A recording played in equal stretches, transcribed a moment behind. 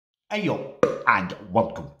Hey yo, and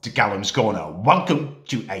welcome to Callum's Corner. Welcome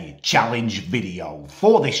to a challenge video.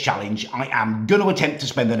 For this challenge, I am going to attempt to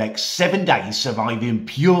spend the next 7 days surviving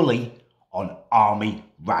purely on army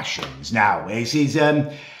rations. Now, this is,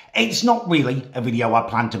 it's not really a video I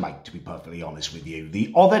plan to make, to be perfectly honest with you.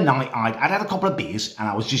 The other night, I'd had a couple of beers and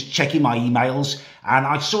I was just checking my emails and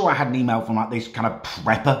I saw I had an email from like this kind of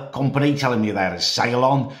prepper company telling me they had a sale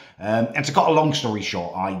on. And to cut a long story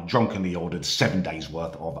short, I drunkenly ordered 7 days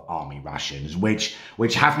worth of army rations, which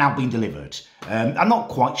have now been delivered. I'm not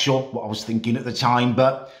quite sure what I was thinking at the time,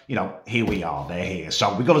 but you know, here we are, they're here.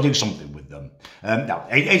 So we've got to do something with them. No,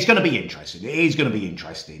 it's going to be interesting. It is going to be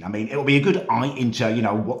interesting. I mean, it'll be a good eye into, you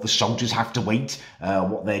know, what the soldiers have to eat,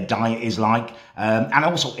 what their diet is like. And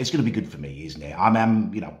also it's going to be good for me, isn't it?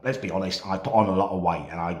 You know, let's be honest, I put on a lot of weight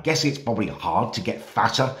and I guess it's probably hard to get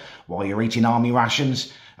fatter while you're eating army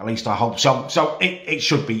rations. At least I hope so. So it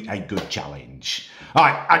should be a good challenge. All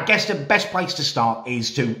right, I guess the best place to start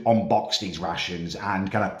is to unbox these rations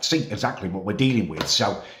and kind of see exactly what we're dealing with.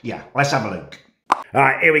 So yeah, let's have a look. All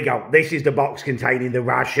right, here we go. This is the box containing the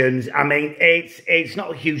rations. I mean, it's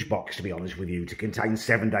not a huge box, to be honest with you, to contain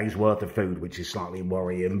 7 days worth of food, which is slightly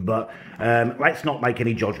worrying. But let's not make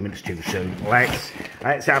any judgments too soon.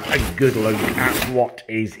 Let's have a good look at what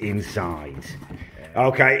is inside.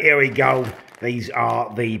 Okay, here we go. These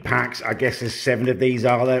are the packs. I guess there's 7 of these,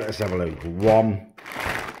 are there? Let's have a look. 1,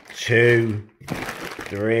 2,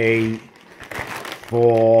 3,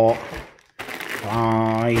 4,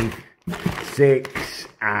 5, 6,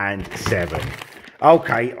 and 7.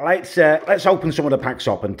 Okay, let's open some of the packs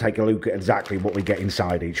up and take a look at exactly what we get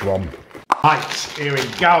inside each one. Right, here we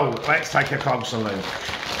go. Let's take a closer look.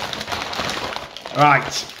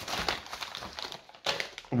 Right.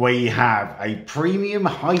 We have a premium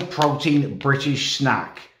high-protein British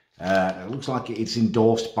snack. It looks like it's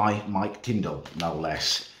endorsed by Mike Tyndall, no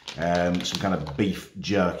less. Some kind of beef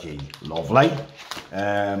jerky. Lovely.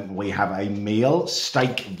 We have a meal,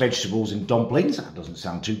 steak, vegetables and dumplings. That doesn't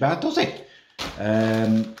sound too bad, does it? What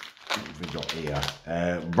have we got here?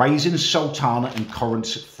 Raisins, sultana and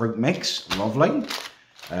currants fruit mix. Lovely.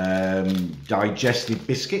 Digestive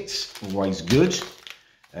biscuits, always good.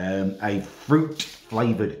 A fruit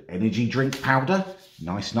flavoured energy drink powder.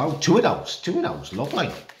 Nice, no. Two of those. Lovely.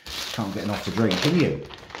 Can't get enough to drink, can you?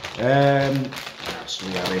 What else do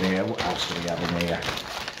we have in here?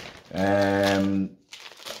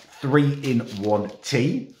 3-in-1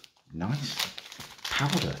 tea. Nice.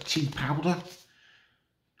 Powder, tea powder.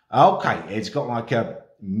 Okay, it's got like a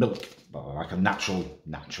milk, like a natural,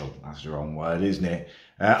 that's the wrong word, isn't it?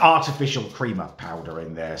 Artificial creamer powder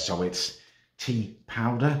in there, so it's tea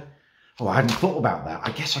powder. Oh, I hadn't thought about that.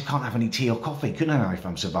 I guess I can't have any tea or coffee, couldn't I, if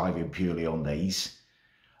I'm surviving purely on these?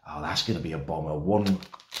 Oh, that's going to be a bomber.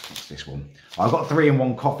 What's this one? Oh, I've got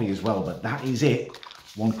 3-in-1 coffee as well, but that is it.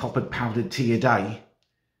 1 cup of powdered tea a day.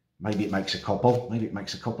 Maybe it makes a couple. Maybe it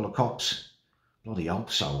makes a couple of cups. Bloody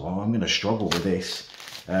hope so. Oh, I'm going to struggle with this.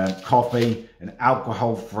 Coffee, an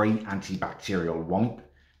alcohol-free antibacterial wipe.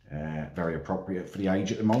 Very appropriate for the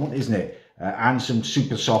age at the moment, isn't it? And some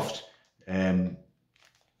super soft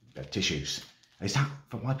tissues. Is that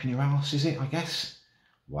for wiping your ass, is it, I guess?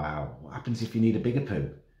 Wow, what happens if you need a bigger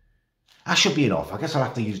poo? That should be enough. I guess I'll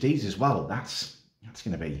have to use these as well. That's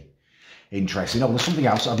going to be interesting. Oh, there's something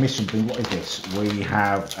else. I've missed something. What is this? We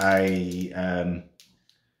have a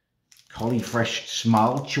Collie Fresh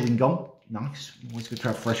Smile chewing gum. Nice. Always good to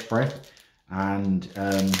have fresh breath. And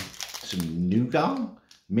some nougat.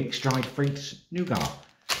 Mixed dried fruits nougat.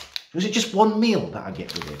 Was it just one meal that I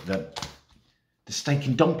get with it? The steak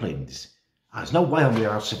and dumplings. Oh, there's no way I'm going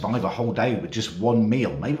to survive a whole day with just one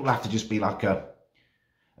meal. Maybe it'll have to just be like a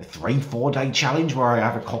 3-4 day challenge where I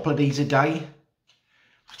have a couple of these a day.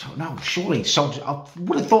 I don't know. Surely I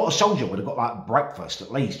would have thought a soldier would have got like breakfast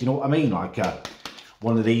at least. You know what I mean? Like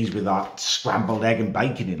one of these with like scrambled egg and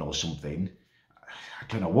bacon in or something. I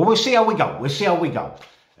don't know. Well, we'll see how we go. Let's have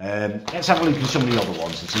a look at some of the other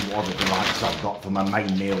ones and see what other delights I've got for my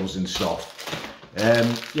main meals and stuff.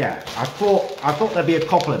 Yeah, I thought there'd be a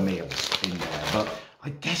couple of meals in there, but I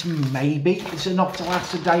guess maybe it's enough to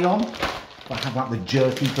last a day on. If I have like the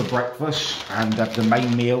jerky for breakfast and have the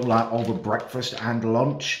main meal like over breakfast and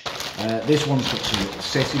lunch. This one's got some little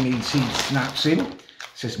sesame seed snaps in.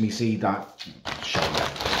 Sesame seed, show you.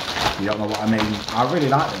 You don't know what I mean. I really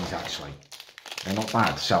like these actually. They're not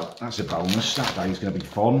bad, so that's a bonus. That day is going to be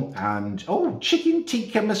fun. And oh, chicken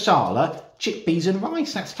tikka masala, chickpeas and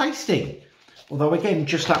rice. That's tasty. Although again,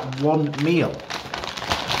 just that one meal.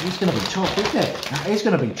 It's going to be tough, isn't it? That is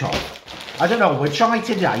going to be tough. I don't know, we'll try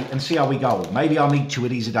today and see how we go. Maybe I'll need 2 of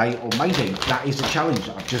these a day, or maybe that is the challenge.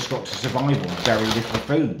 I've just got to survive on very little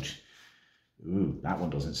food. Ooh, that one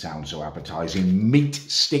doesn't sound so appetizing. Meat,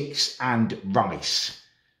 sticks and rice.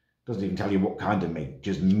 Doesn't even tell you what kind of meat,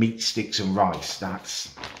 just meat, sticks and rice.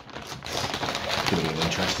 That's going to be an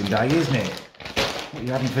interesting day, isn't it? What are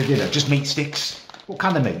you having for dinner? Just meat sticks? What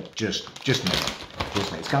kind of meat? Just meat. Just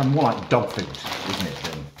meat. It's kind of more like dog food, isn't it,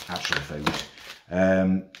 than actual food.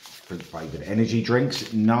 Fruit flavoured energy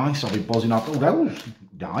drinks, nice. I'll be buzzing up. Oh, those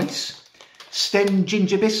nice. Stem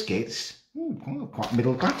ginger biscuits. Ooh, quite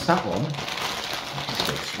middle class, that one.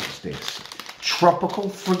 What's this? Tropical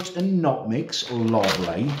fruit and nut mix,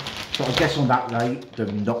 lovely. So I guess on that day, the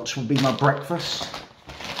nuts will be my breakfast.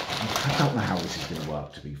 I don't know how this is going to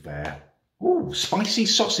work, to be fair. Ooh, spicy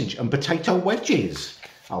sausage and potato wedges.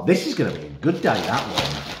 Oh, this is going to be a good day, that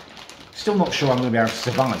one. Still not sure I'm going to be able to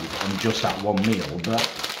survive on just that one meal, but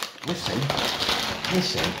we'll see. We'll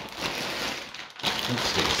see.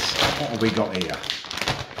 What's this? What have we got here?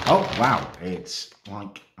 Oh, wow. It's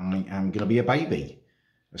like I am going to be a baby.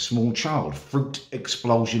 A small child. Fruit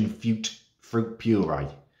explosion fruit puree.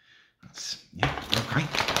 That's, yeah, okay.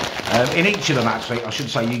 In each of them, actually, I should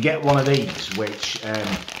say, you get one of these, which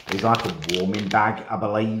is like a warming bag, I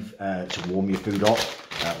believe, to warm your food up,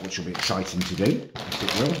 which will be exciting to do. Yes,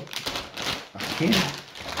 it will. Back in.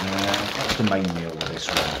 That's the main meal of this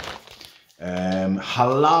one.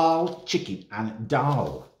 Halal chicken and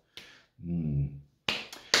dal.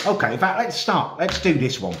 Okay, in fact, let's start. Let's do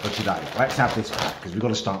this one for today. Let's have this back, because we've got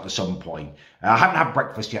to start at some point. I haven't had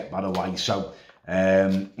breakfast yet, by the way, so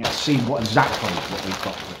let's see what we've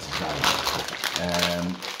got for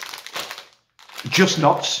today. Just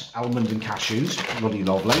nuts, almonds and cashews, really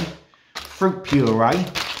lovely. Fruit puree.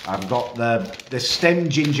 I've got the stem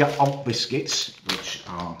ginger oat biscuits, which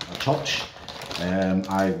are a touch.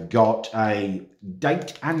 I've got a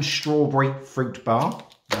date and strawberry fruit bar,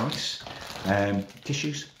 nice.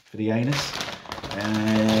 Tissues for the anus.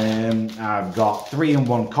 I've got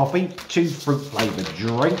 3-in-1 coffee, 2 fruit flavoured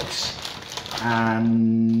drinks,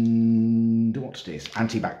 and what's this?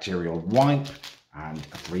 Antibacterial wipe and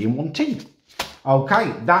a 3-in-1 tea.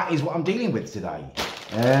 Okay, that is what I'm dealing with today.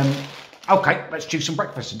 Okay, let's choose some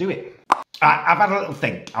breakfast and do it. I've had a little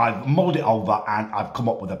think, I've mulled it over and I've come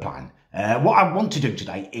up with a plan. What I want to do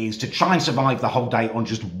today is to try and survive the whole day on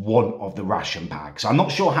just one of the ration packs. I'm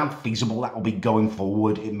not sure how feasible that will be going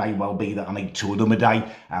forward. It may well be that I need 2 of them a day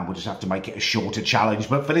and we'll just have to make it a shorter challenge.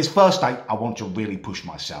 But for this first day, I want to really push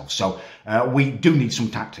myself. So we do need some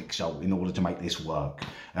tactics in order to make this work.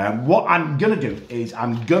 What I'm going to do is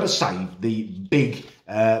I'm going to save the big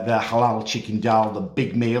the halal chicken dal, the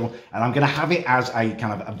big meal, and I'm going to have it as a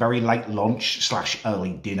kind of a very late lunch /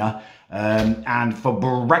 early dinner. And for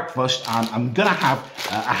breakfast, I'm going to have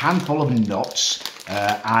a handful of nuts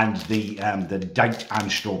and the date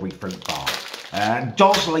and strawberry fruit bar.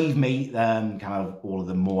 Does leave me kind of all of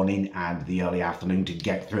the morning and the early afternoon to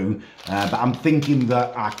get through, but I'm thinking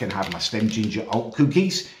that I can have my stem ginger oat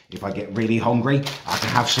cookies if I get really hungry. I can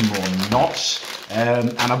have some more nuts,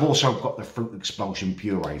 and I've also got the fruit explosion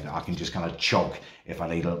puree that I can just kind of chug if I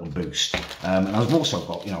need a little boost. And I've also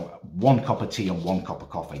got, 1 cup of tea and 1 cup of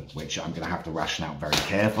coffee, which I'm going to have to ration out very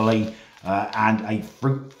carefully, and a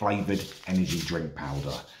fruit flavoured energy drink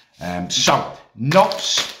powder. So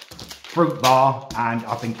nuts, fruit bar, and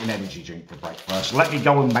I think an energy drink for breakfast. Let me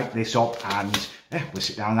go and make this up, and we'll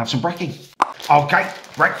sit down and have some brekkie. Okay,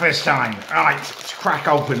 breakfast time. Right, let's crack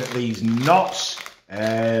open these nuts.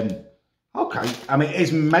 Okay, I mean,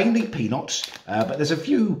 it's mainly peanuts, but there's a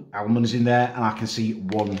few almonds in there, and I can see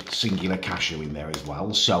 1 singular cashew in there as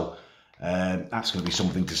well. So that's going to be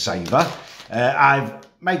something to savour. I've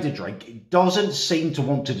made the drink. It doesn't seem to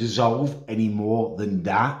want to dissolve any more than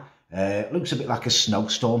that. It looks a bit like a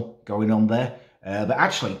snowstorm going on there, but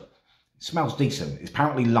actually, it smells decent. It's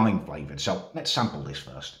apparently lime flavoured, so let's sample this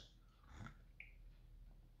first.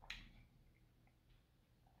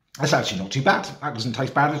 That's actually not too bad. That doesn't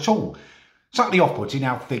taste bad at all. Slightly off-putting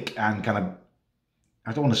how thick and kind of,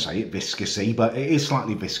 I don't want to say it viscousy, but it is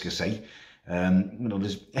slightly viscousy.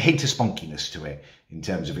 There's a hint of spunkiness to it in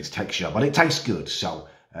terms of its texture, but it tastes good. So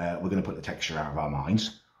we're going to put the texture out of our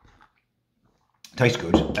minds. Tastes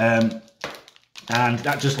good. And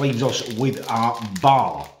that just leaves us with our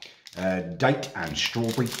bar. Date and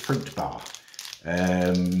strawberry fruit bar.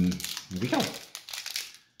 Here we go.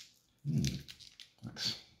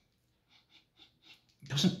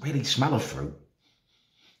 It doesn't really smell of fruit.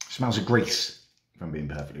 It smells of grease, if I'm being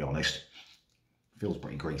perfectly honest. Feels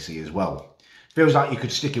pretty greasy as well. Feels like you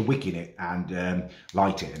could stick a wick in it and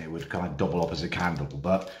light it and it would kind of double up as a candle.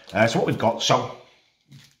 But that's what we've got. So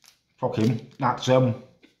Fucking, that's, it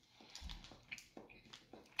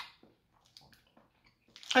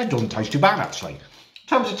doesn't taste too bad, actually. In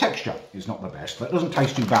terms of texture, it's not the best, but it doesn't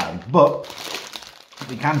taste too bad. But what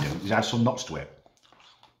we can do is add some nuts to it.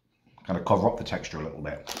 Kind of cover up the texture a little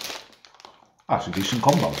bit. That's a decent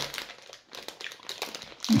combo.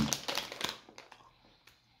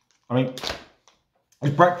 I mean, as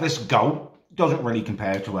breakfast go, it doesn't really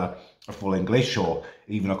compare to a full English or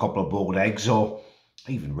even a couple of boiled eggs or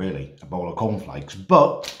even really a bowl of cornflakes.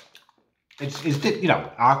 But it's you know,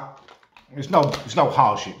 it's no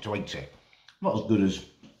hardship to eat it. Not as good as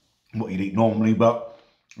what you'd eat normally, but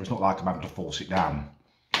it's not like I'm having to force it down.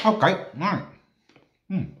 Okay, right.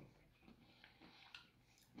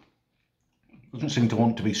 Doesn't seem to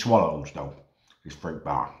want to be swallowed though, this fruit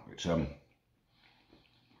bar. It's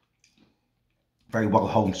very well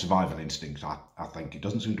honed survival instincts, I think. It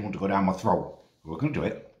doesn't seem to want to go down my throat. We're going to do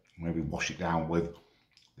it. Maybe wash it down with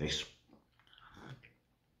this.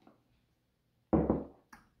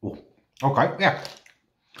 Oh, okay, yeah.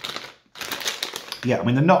 Yeah, I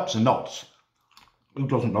mean, the nuts are nuts. Who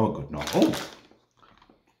doesn't know a good nut? Oh!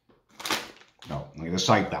 No, I'm going to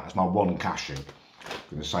save that. That's my one cashew. I'm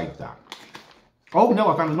going to save that. Oh, no,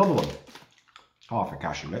 I found another one. Half a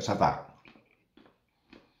cashew. Let's have that.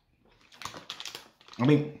 I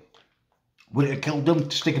mean, would it have killed them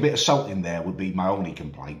to stick a bit of salt in there would be my only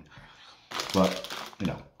complaint. But, you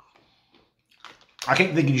know, I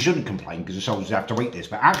keep thinking you shouldn't complain because the soldiers have to eat this.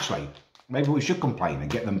 But actually, maybe we should complain and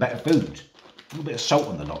get them better food. A little bit of salt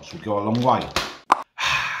on the nuts would go a long way.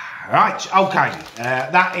 Right, okay,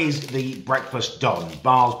 that is the breakfast done.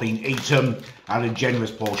 Bar's been eaten, had a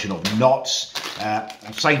generous portion of nuts.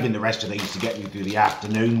 I'm saving the rest of these to get me through the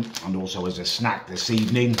afternoon and also as a snack this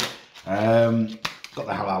evening. Got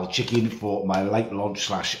the halal chicken for my late lunch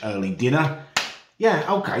 / early dinner. Yeah,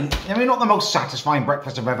 okay. I mean, not the most satisfying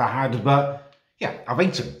breakfast I've ever had, but yeah, I've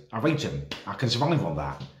eaten. I can survive on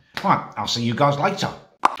that. Right, I'll see you guys later.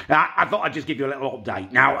 I thought I'd just give you a little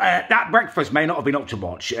update. Now, that breakfast may not have been up to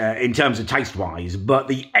much in terms of taste-wise, but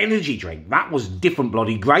the energy drink, that was different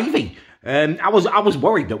bloody gravy. I was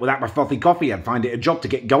worried that without my frothy coffee, I'd find it a job to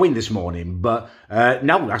get going this morning, but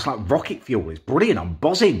no, that's like rocket fuel. It's brilliant. I'm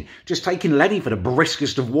buzzing. Just taking Lenny for the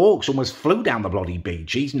briskest of walks. Almost flew down the bloody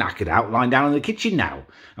beach. He's knackered out, lying down in the kitchen now.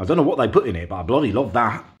 I don't know what they put in it, but I bloody love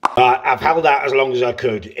that. I've held out as long as I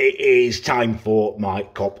could. It is time for my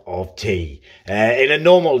cup of tea. In a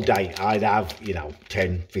normal day, I'd have,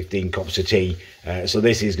 10, 15 cups of tea. So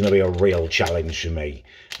this is going to be a real challenge for me.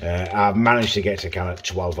 I've managed to get to kind of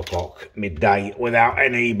 12 o'clock midday without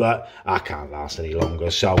any, but I can't last any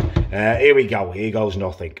longer. So here we go. Here goes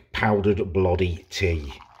nothing. Powdered bloody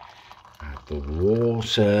tea. Add the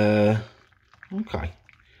water. Okay.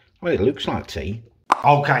 Well, it looks like tea.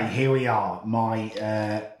 Okay, here we are.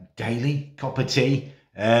 My daily cup of tea.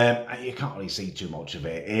 You can't really see too much of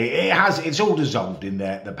it. It's all dissolved in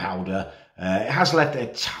the powder. It has left a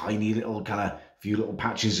tiny little few little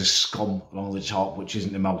patches of scum along the top, which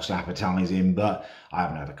isn't the most appetizing, but I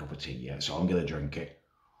haven't had a cup of tea yet, so I'm going to drink it.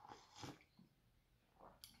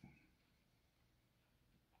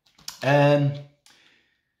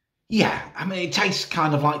 Yeah, I mean, it tastes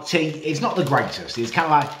kind of like tea. It's not the greatest. It's kind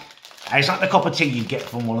of like, it's like the cup of tea you get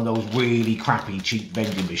from one of those really crappy, cheap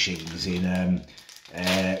vending machines in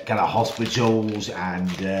kind of hospitals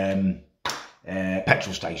and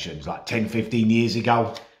petrol stations like 10, 15 years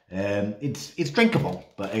ago. It's drinkable,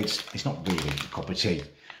 but it's not really a cup of tea.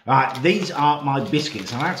 Right, these are my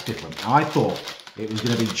biscuits, and that's different. I thought it was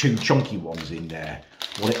going to be 2 chunky ones in there.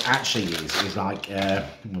 What it actually is like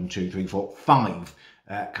 1, 2, 3, 4, 5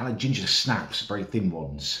 kind of ginger snaps, very thin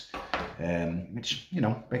ones. Which,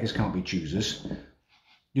 beggars can't be choosers.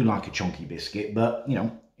 You like a chunky biscuit, but,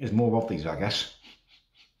 there's more of these, I guess.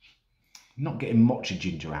 Not getting much of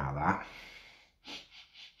ginger out of that.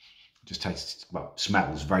 Just tastes, well,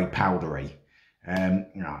 smells very powdery.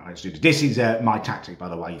 Right, let's do this. This is my tactic, by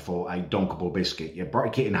the way, for a dunkable biscuit. You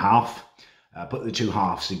break it in half, put the 2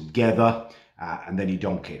 halves together, and then you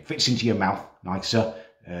dunk it. Fits into your mouth nicer,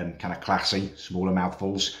 kind of classy, smaller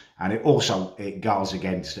mouthfuls, and it guards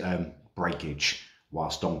against breakage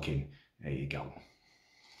whilst dunking. There you go.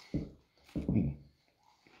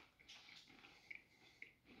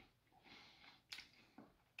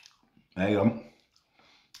 There you go.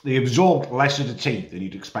 They absorb less of the tea than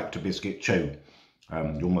you'd expect a biscuit to.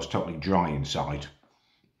 You're almost totally dry inside.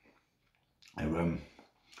 They're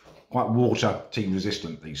quite water tea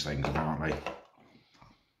resistant, these things, apparently.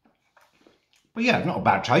 But yeah, not a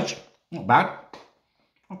bad taste. Not bad.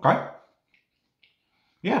 Okay.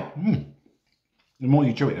 Yeah. The more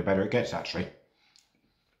you chew it, the better it gets, actually.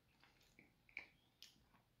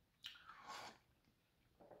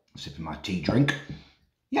 sipping my tea drink.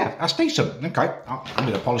 Yeah, that's decent. Okay, I'm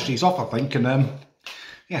going to polish these off, I think, and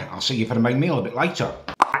yeah, I'll see you for the main meal a bit later.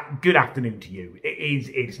 Good afternoon to you.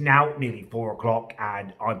 It's now nearly 4 o'clock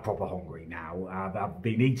and I'm proper hungry now. I've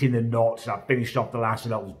been eating the nuts, I've finished off the last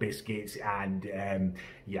of those biscuits, and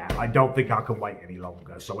yeah, I don't think I can wait any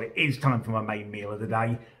longer. So it is time for my main meal of the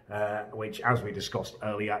day, which, as we discussed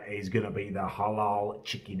earlier, is going to be the halal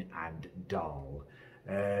chicken and dal.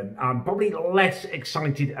 I'm probably less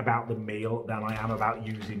excited about the meal than I am about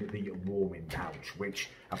using the warming pouch, which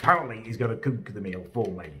apparently is going to cook the meal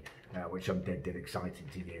for me, which I'm dead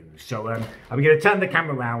excited to use. So I'm going to turn the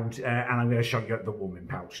camera around and I'm going to show you the warming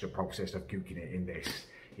pouch, the process of cooking it in this.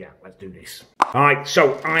 Yeah, let's do this. Alright,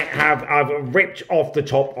 so I've ripped off the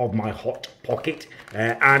top of my hot pocket.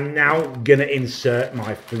 I'm now gonna insert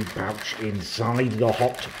my food pouch inside the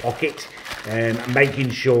hot pocket,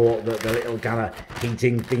 making sure that the little kind of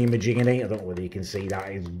heating thingy-majiggy, I don't know whether you can see that,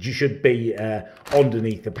 it should be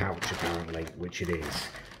underneath the pouch apparently, which it is.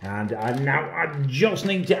 And now I just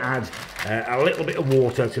need to add a little bit of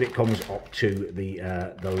water till it comes up to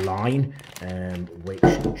the line, which,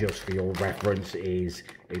 just for your reference, it's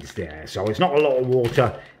there. So it's not a lot of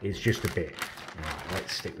water, it's just a bit. Right,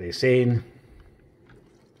 let's stick this in.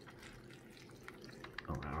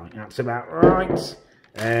 Alright, that's about right.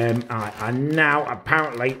 I now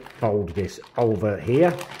apparently fold this over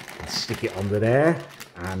here and stick it under there,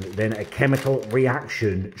 and then a chemical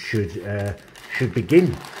reaction should begin,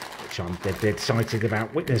 which I'm dead excited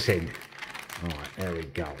about witnessing. Alright, there we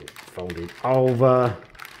go. Fold it over.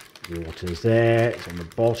 Water's there. It's on the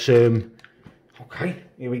bottom. Okay,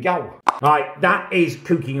 here we go. Right, that is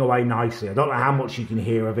cooking away nicely. I don't know how much you can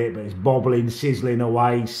hear of it, but it's bobbling, sizzling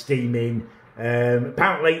away, steaming.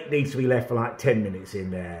 Apparently it needs to be left for like 10 minutes in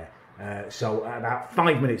there. So at about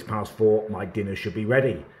 5 minutes past 4, my dinner should be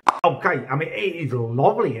ready. Okay, I mean, it is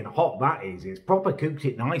lovely and hot, that is. It's proper cooked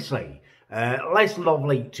it nicely. Less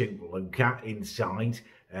lovely to look at inside,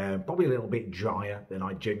 probably a little bit drier than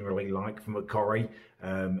I generally like from a curry,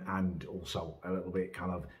 and also a little bit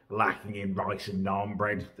kind of lacking in rice and naan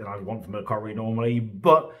bread that I want from a curry normally,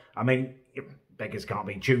 but I mean, beggars can't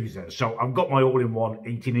be choosers. So I've got my all-in-one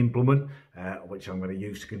eating implement, which I'm going to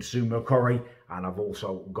use to consume my curry, and I've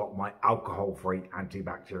also got my alcohol-free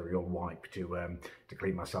antibacterial wipe to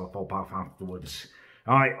clean myself up afterwards.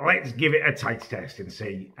 All right, let's give it a taste test and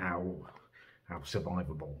see how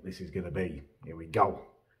survivable this is going to be. Here we go.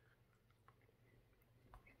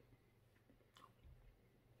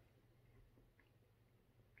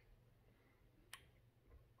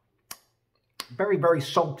 Very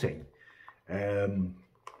salty.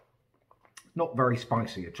 Not very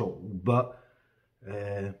spicy at all, but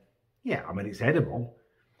yeah, I mean, it's edible.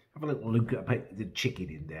 Have a little look at the chicken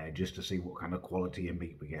in there just to see what kind of quality of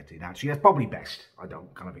meat we're getting. Actually, that's probably best. I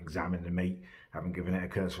don't kind of examine the meat, haven't given it a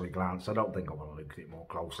cursory glance. I don't think I want to look at it more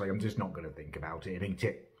closely. I'm just not going to think about it and eat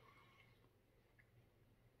it.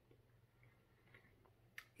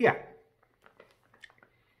 Yeah.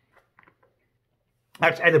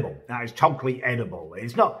 That's edible. That is totally edible.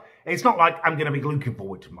 It's not like I'm going to be looking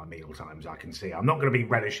forward to my meal times, I can see. I'm not going to be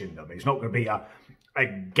relishing them. It's not going to be a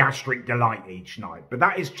gastric delight each night. But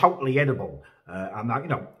that is totally edible. And, you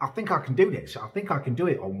know, I think I can do this. I think I can do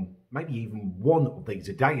it on maybe even one of these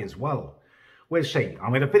a day as well. We'll see. I'm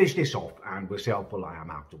going to finish this off and we'll see how full I am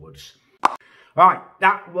afterwards. Right,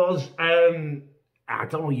 that was, I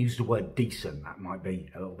don't want to use the word decent. That might be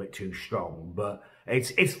a little bit too strong. But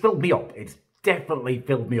it's filled me up. It's definitely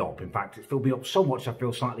filled me up. In fact, it's filled me up so much I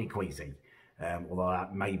feel slightly queasy. Although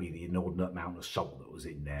that may be the inordinate amount of salt that was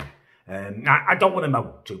in there. I don't want to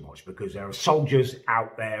moan too much because there are soldiers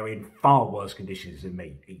out there in far worse conditions than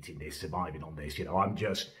me eating this, surviving on this. You know, I'm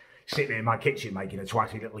just sitting in my kitchen making a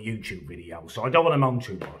twatty little YouTube video. So I don't want to moan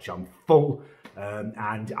too much. I'm full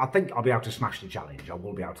and I think I'll be able to smash the challenge. I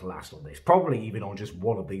will be able to last on this. Probably even on just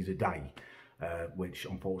one of these a day. Which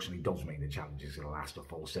unfortunately does mean the challenge is going to last a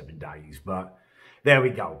full 7 days. But there we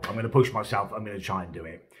go. I'm going to push myself. I'm going to try and do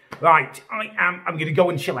it. Right, I'm going to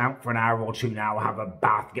go and chill out for an hour or two now, have a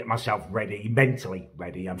bath, get myself ready, mentally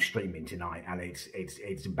ready. I'm streaming tonight, and it's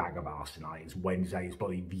a bag of arse tonight. It's Wednesday. It's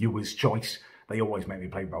bloody viewer's choice. They always make me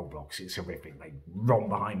play Roblox. It's horrific. They run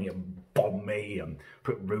behind me and bomb me and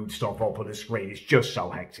put rude stuff up on the screen. It's just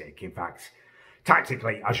so hectic. In fact,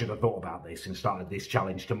 tactically, I should have thought about this and started this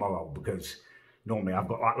challenge tomorrow, because normally I've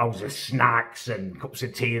got like loads of snacks and cups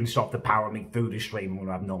of tea and stuff to power me through the stream. I'm going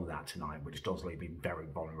to have none of that tonight, which does leave me very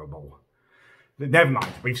vulnerable. But never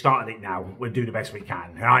mind, we've started it now. We'll do the best we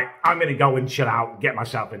can. All right, I'm going to go and chill out, get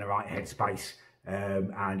myself in the right headspace,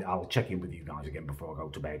 and I'll check in with you guys again before I go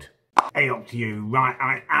to bed. Hey, up to you. Right,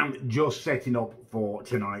 I am just setting up for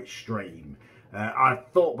tonight's stream. I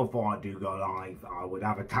thought before I do go live, I would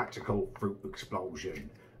have a tactical fruit explosion,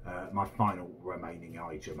 my final remaining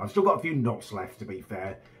item. I've still got a few nuts left, to be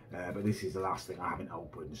fair, but this is the last thing I haven't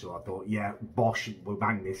opened. So I thought, yeah, bosh, we'll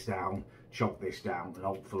bang this down, chop this down, and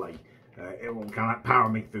hopefully it will kind of power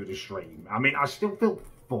me through the stream. I mean, I still feel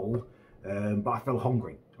full, but I feel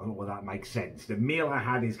hungry. I don't know whether that makes sense. The meal I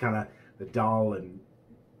had is kind of the dal and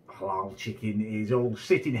halal chicken is all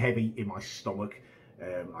sitting heavy in my stomach,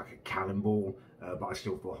 like a cannonball, but I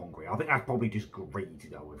still feel hungry. I think that's probably just greed,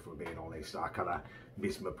 though, if we're being honest. I kind of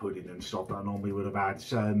miss my pudding and stuff that I normally would have had.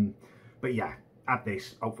 But yeah, at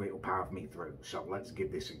this, hopefully it'll power me through. So let's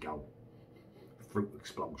give this a go. Fruit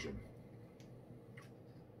explosion.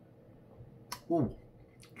 Ooh.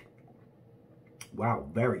 Wow,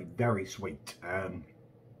 very, very sweet. I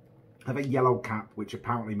have a yellow cap, which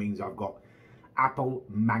apparently means I've got apple,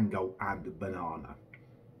 mango and banana.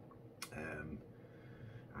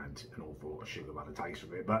 And an awful lot of sugar by the taste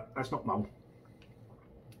of it, but that's not mo.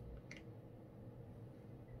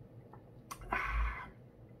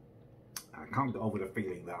 I can't get over the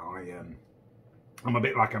feeling that I'm a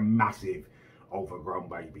bit like a massive overgrown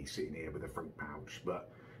baby sitting here with a fruit pouch,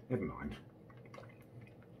 but never mind.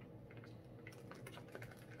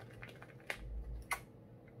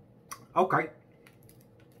 Okay,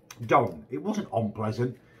 done. It wasn't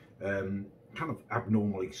unpleasant, kind of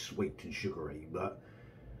abnormally sweet and sugary, but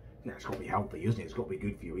yeah, it's got to be healthy, isn't it? It's got to be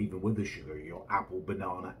good for you, even with the sugar. You got apple,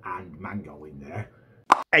 banana and mango in there.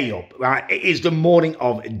 Hey up, right, it is the morning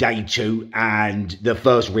of day 2 and the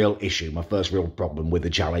first real issue, my first real problem with the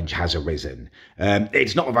challenge has arisen.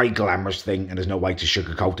 It's not a very glamorous thing and there's no way to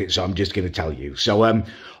sugarcoat it, so I'm just going to tell you. So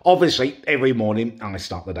obviously every morning I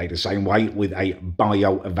start the day the same way with a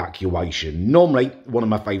bio-evacuation. Normally one of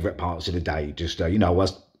my favourite parts of the day, just, you know,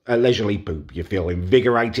 a leisurely poop. You feel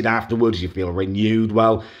invigorated afterwards, you feel renewed.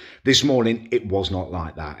 Well, this morning it was not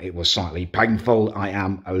like that. It was slightly painful. I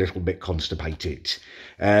am a little bit constipated.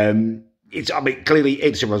 I mean, clearly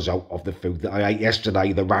it's a result of the food that I ate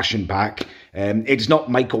yesterday, the ration pack. It's not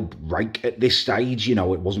make or break at this stage. You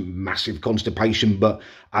know, it wasn't massive constipation, but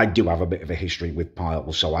I do have a bit of a history with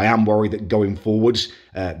piles. So I am worried that going forwards,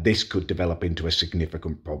 this could develop into a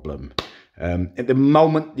significant problem. At the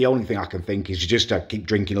moment, the only thing I can think is just to keep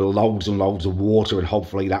drinking loads and loads of water, and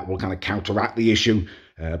hopefully that will kind of counteract the issue,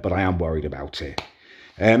 but I am worried about it.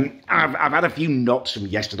 I've had a few nuts from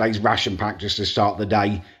yesterday's ration pack just to start the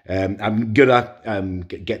day. I'm gonna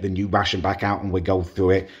get the new ration pack out and we go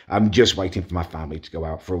through it. I'm just waiting for my family to go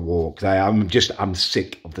out for a walk. I'm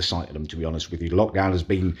sick of the sight of them, to be honest with you. Lockdown has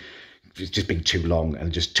been... it's just been too long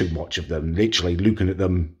and just too much of them. Literally looking at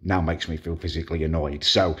them now makes me feel physically annoyed.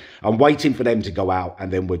 So I'm waiting for them to go out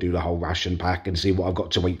and then we'll do the whole ration pack and see what I've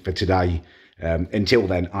got to eat for today. Until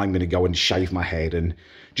then, I'm going to go and shave my head and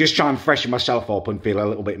just try and freshen myself up and feel a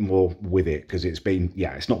little bit more with it, because it's been,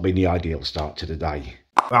 yeah, it's not been the ideal start to the day.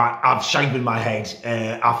 Right, I've shaven my head.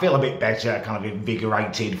 I feel a bit better, kind of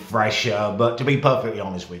invigorated, fresher, but to be perfectly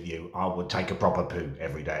honest with you, I would take a proper poo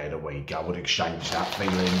every day of the week. I would exchange that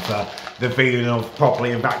feeling for the feeling of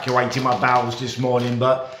properly evacuating my bowels this morning,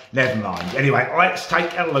 but never mind. Anyway, let's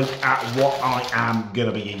take a look at what I am going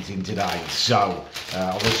to be eating today. So,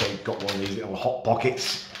 I've also got one of these little Hot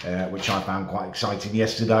Pockets, which I found quite exciting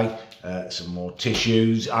yesterday. Some more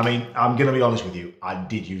tissues. I mean, I'm going to be honest with you, I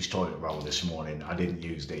did use toilet roll this morning. I didn't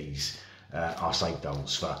use these. I'll save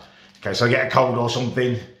those for in case I get a cold or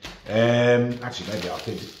something. Actually, maybe I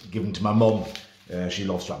could give them to my mum. She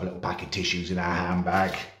loves to have a little pack of tissues in her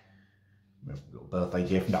handbag. A little birthday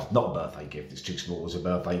gift. No, not a birthday gift. It's too small as a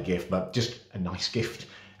birthday gift, but just a nice gift.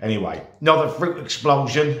 Anyway, another fruit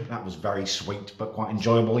explosion. That was very sweet, but quite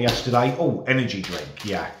enjoyable yesterday. Oh, energy drink.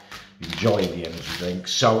 Yeah. Enjoying the energy drink.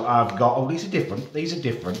 So I've got, oh, these are different. These are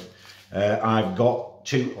different. I've got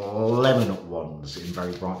 2 lemon ones in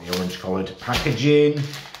very brightly orange coloured packaging.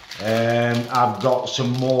 I've got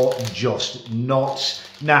some more just nuts.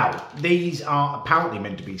 Now, these are apparently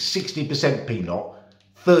meant to be 60% peanut,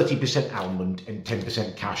 30% almond and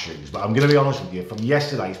 10% cashews. But I'm going to be honest with you, from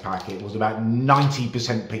yesterday's packet, it was about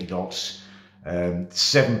 90% peanuts,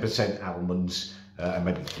 7% almonds, and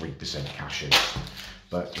maybe 3% cashews.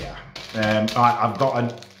 But yeah, I've got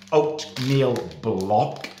an oatmeal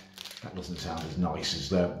block. That doesn't sound as nice as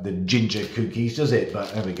the ginger cookies, does it?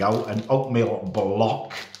 But there we go, an oatmeal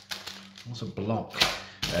block. What's a block?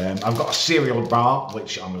 I've got a cereal bar,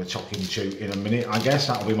 which I'm going to tuck into in a minute, I guess.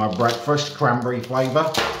 That'll be my breakfast, cranberry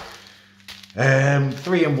flavour.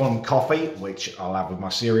 3-in-1 coffee, which I'll have with my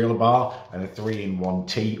cereal bar, and a 3-in-1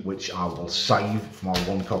 tea, which I will save for my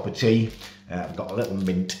 1 cup of tea. I've got a little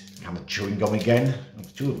mint kind of chewing gum again.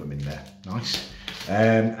 There's two of them in there, nice.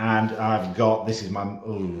 And I've got, this is my,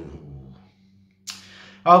 ooh.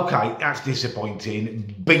 Okay, that's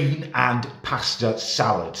disappointing. Bean and pasta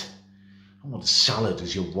salad. I don't want salad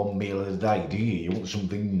as your one meal of the day, do you? You want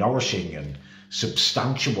something nourishing and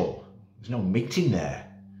substantial. There's no meat in there.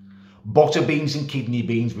 Butter beans and kidney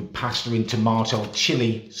beans with pasta and tomato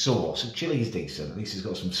chili sauce. So chili is decent, at least it's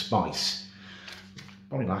got some spice.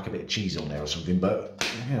 Probably like a bit of cheese on there or something, but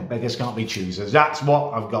you know, beggars can't be choosers. That's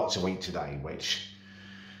what I've got to eat today, which,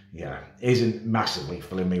 yeah, isn't massively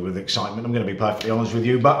filling me with excitement. I'm going to be perfectly honest with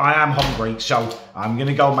you, but I am hungry, so I'm going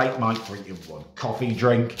to go make my 3-in-1 coffee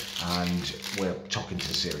drink, and we're talking to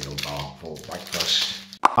the cereal bar for breakfast.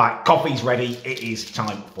 Right, coffee's ready. It is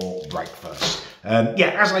time for breakfast.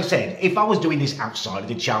 Yeah, as I said, if I was doing this outside of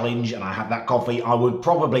the challenge and I had that coffee, I would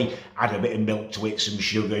probably add a bit of milk to it, some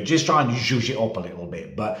sugar, just try and zhuzh it up a little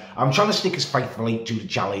bit. But I'm trying to stick as faithfully to the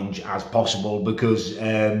challenge as possible because,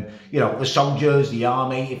 you know, the soldiers, the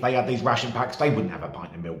army, if they had these ration packs, they wouldn't have a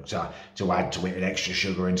pint of milk to add to it and extra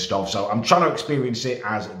sugar and stuff. So I'm trying to experience it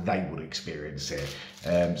as they would experience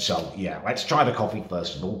it. So, yeah, let's try the coffee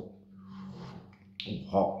first of all. Ooh,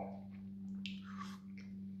 hot.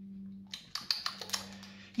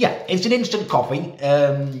 Yeah, it's an instant coffee.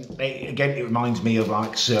 Again, it reminds me of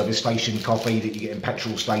like service station coffee that you get in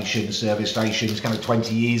petrol stations, service stations, kind of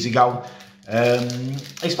 20 years ago.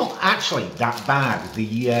 It's not actually that bad.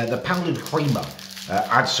 The powdered creamer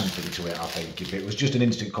adds something to it, I think. If it was just an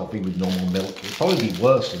instant coffee with normal milk, it'd probably be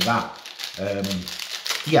worse than that.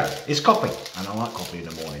 Yeah, it's coffee, and I like coffee in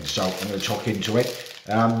the morning, so I'm going to chuck into it.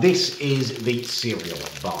 This is the cereal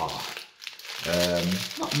bar.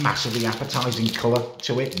 Not massively appetizing colour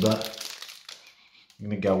to it, but I'm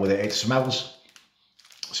going to go with it. It smells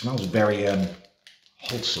very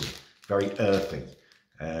wholesome, very earthy.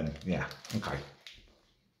 Yeah, okay.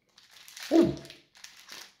 Ooh.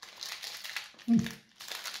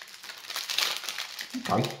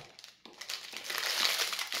 Okay.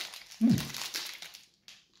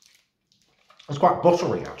 It's quite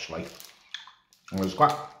buttery, actually. And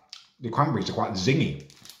the cranberries are quite zingy.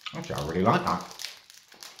 Actually, I really like that.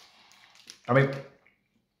 I mean,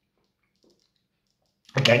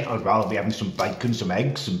 again, I'd rather be having some bacon, some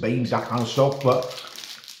eggs, some beans, that kind of stuff, but,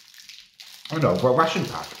 I don't know, for a ration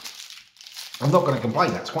pack, I'm not going to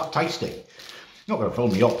complain. That's quite tasty. It's not going to fill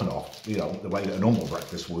me up and off, you know, the way that a normal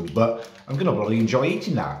breakfast would, but I'm going to really enjoy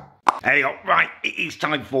eating that. Hey, right, it is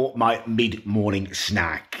time for my mid-morning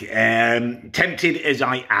snack. Tempted as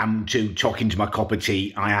I am to tuck into my cup of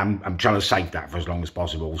tea, I'm trying to save that for as long as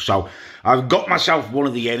possible. So I've got myself one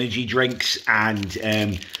of the energy drinks, and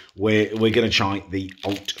we're going to try the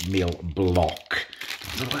oatmeal block.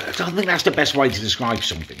 I don't think that's the best way to describe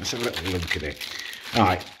something. Let's have a little look at it. All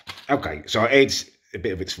right, okay, so it's a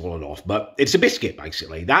bit of it's fallen off, but it's a biscuit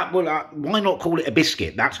basically. That will why not call it a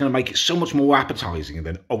biscuit? That's going to make it so much more appetizing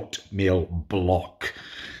than oatmeal block.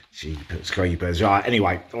 Jeepers creepers. Right,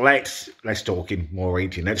 anyway, let's talking more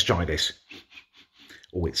eating. Let's try this.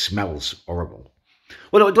 Oh, it smells horrible.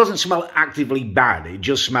 Well, no, it doesn't smell actively bad. It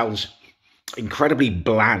just smells incredibly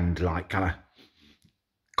bland, like kind of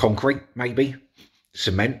concrete, maybe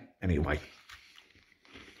cement. Anyway.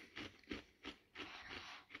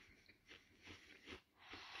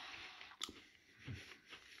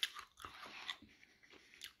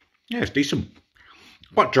 Yeah, it's decent.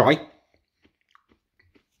 Quite dry.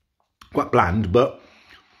 Quite bland, but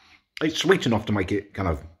it's sweet enough to make it kind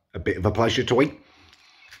of a bit of a pleasure to eat.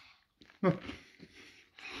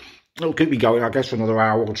 It'll keep me going, I guess, for another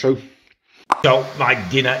hour or two. So my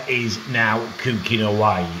dinner is now cooking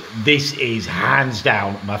away. This is hands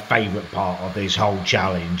down my favourite part of this whole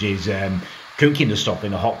challenge, is cooking the stuff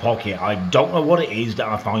in a hot pocket. I don't know what it is that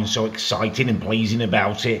I find so exciting and pleasing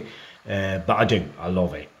about it, but I do. I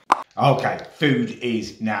love it. Okay, food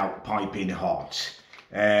is now piping hot.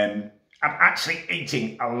 I'm actually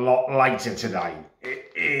eating a lot later today.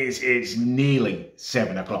 It's nearly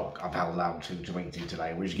 7 o'clock I've held out to eating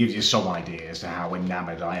today, which gives you some idea as to how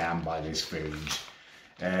enamoured I am by this food.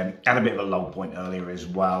 Had a bit of a low point earlier as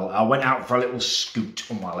well. I went out for a little scoot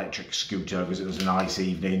on my electric scooter because it was a nice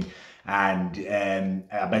evening, and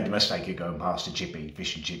I made the mistake of going past a chippy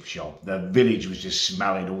fish and chip shop. The village was just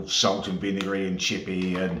smelling all salt and vinegary and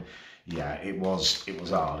chippy, and yeah, it was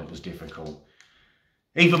hard, it was difficult.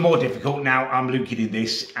 Even more difficult now, I'm looking in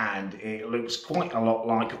this, and it looks quite a lot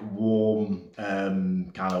like warm,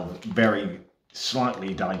 kind of very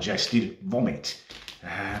slightly digested vomit.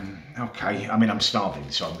 Okay, I mean, I'm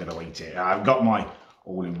starving, so I'm going to eat it. I've got my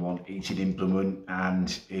all-in-one eating implement, and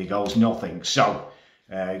here goes nothing. So,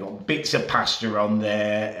 Got bits of pasta on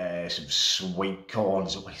there, some sweet corn.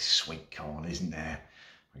 There's always sweet corn, isn't there?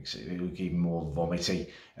 Makes it look even more vomity.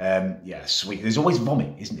 Yeah, sweet. There's always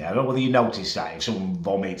vomit, isn't there? I don't know whether you notice that. If someone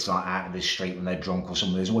vomits like out in the street when they're drunk or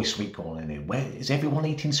something, there's always sweet corn in it. Where is everyone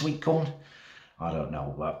eating sweet corn? I don't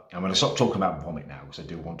know, but I'm going to stop talking about vomit now because I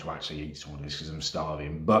do want to actually eat some of this because I'm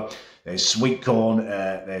starving. But there's sweet corn,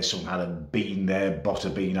 there's some kind of bean there, butter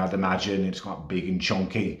bean I'd imagine. It's quite big and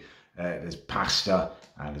chunky. There's pasta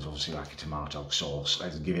and there's obviously like a tomato sauce.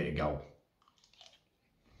 Let's give it a go.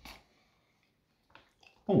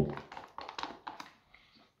 Oh,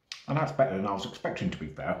 and that's better than I was expecting, to be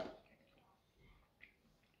fair.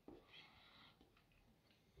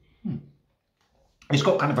 It's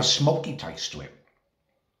got kind of a smoky taste to it.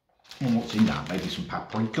 And what's in that? Maybe some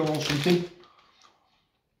paprika or something?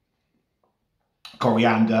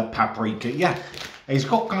 Coriander, paprika, yeah. It's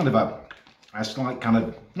got kind of a slight kind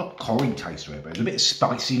of, not curry taste to it, but there's a bit of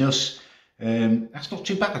spiciness. That's not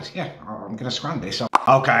too bad, yeah. I'm going to scram this.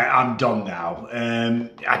 Okay, I'm done now.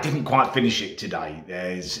 I didn't quite finish it today.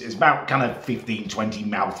 There's about kind of 15, 20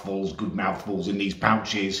 mouthfuls, good mouthfuls in these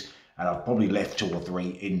pouches. And I've probably left 2 or 3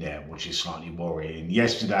 in there, which is slightly worrying.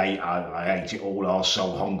 Yesterday, I ate it all. I was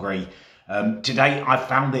so hungry. Today, I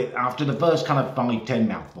found it after the first kind of 5, 10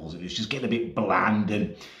 mouthfuls, it was just getting a bit bland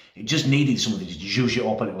and it just needed something to juice it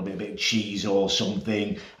up a little bit, a bit of cheese or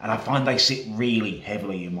something. And I find they sit really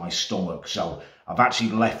heavily in my stomach. So I've actually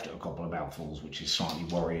left a couple of mouthfuls, which is slightly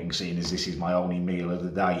worrying, seeing as this is my only meal of the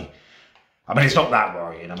day. I mean, it's not that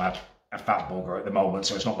worrying. I'm a fat bugger at the moment,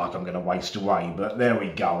 so it's not like I'm going to waste away, but there we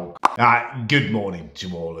go. Good morning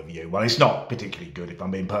to all of you. Well, it's not particularly good, if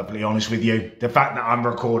I'm being perfectly honest with you. The fact that I'm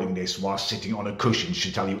recording this whilst sitting on a cushion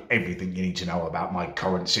should tell you everything you need to know about my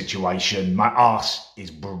current situation. My arse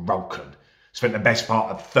is broken. Spent the best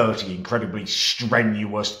part of 30 incredibly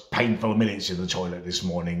strenuous, painful minutes in the toilet this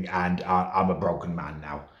morning, and I'm a broken man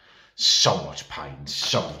now. So much pain,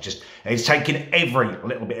 it's taken every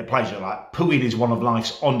little bit of pleasure. Like pooing is one of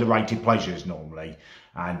life's underrated pleasures normally,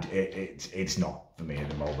 and it's not for me at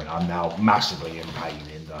the moment. I'm now massively in pain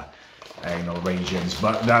in the anal regions,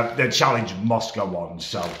 but the challenge must go on.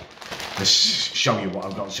 So to show you what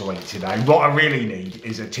I've got to eat today, what I really need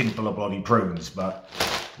is a tin full of bloody prunes, but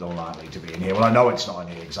they're unlikely to be in here. Well, I know it's not in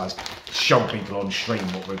here because I showed people on stream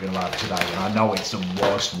what we're going to have today, and I know it's the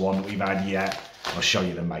worst one that we've had yet. I'll show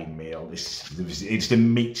you the main meal. It's the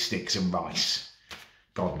meat sticks and rice.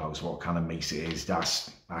 God knows what kind of meat it is. That's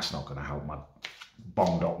not going to help my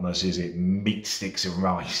bonged upness, is it? Meat sticks and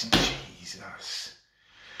rice. Jesus.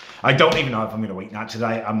 I don't even know if I'm going to eat that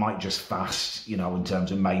today. I might just fast, you know, in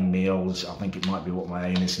terms of main meals. I think it might be what my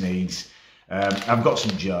anus needs. I've got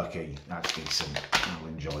some jerky. That's decent. I'll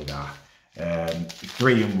enjoy that.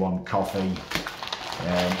 3-in-1 coffee.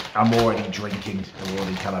 I'm already drinking, I'm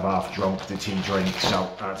already kind of half drunk the tea drink, so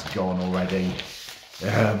that's gone already.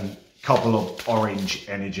 Couple of orange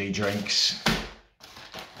energy drinks.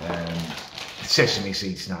 Sesame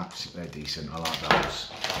seed snaps, they're decent, I like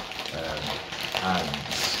those. And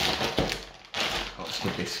what's the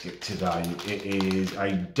biscuit today? It is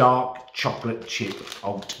a dark chocolate chip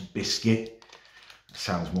oat biscuit.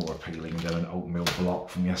 Sounds more appealing than an oatmeal block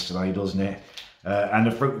from yesterday, doesn't it? And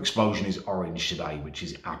the fruit explosion is orange today, which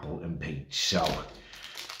is apple and peach. So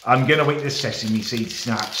I'm going to eat the sesame seed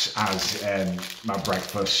snaps as my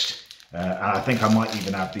breakfast. And I think I might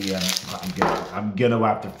even have the, I'm going to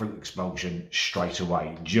have the fruit explosion straight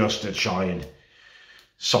away, just to try and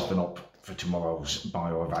soften up for tomorrow's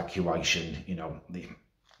bio evacuation. You know,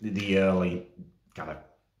 the early kind of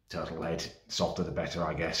turtle head, softer the better,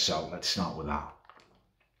 I guess. So let's start with that.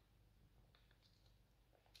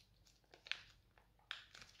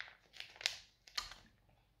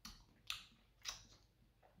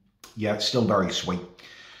 Yeah, it's still very sweet.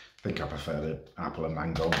 I think I prefer the apple and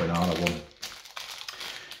mango banana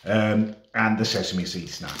one. And the sesame seed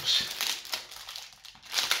snaps.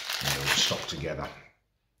 They're all stuck together.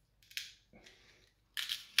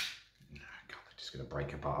 God, I'm just going to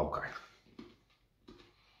break apart. Okay.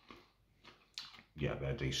 Yeah,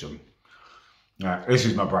 they're decent. This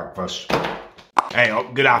is my breakfast. Hey,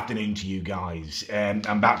 good afternoon to you guys. I'm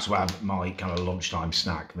about to have my kind of lunchtime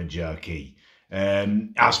snack, the jerky.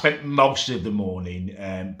 I spent most of the morning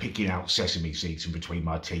picking out sesame seeds from between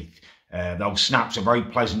my teeth. Those snaps are very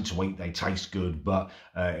pleasant to eat, they taste good, but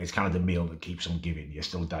it's kind of the meal that keeps on giving. You're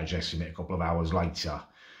still digesting it a couple of hours later.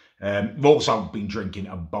 I've also been drinking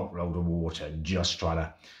a boatload of water, just trying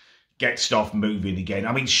to get stuff moving again.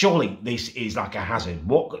 I mean, surely this is like a hazard.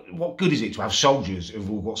 What good is it to have soldiers who've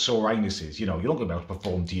all got sore anuses? You know, you're not going to be able to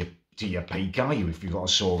perform to your peak, are you, if you've got a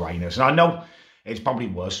sore anus? And I know it's probably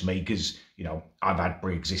worse for me because, you know, I've had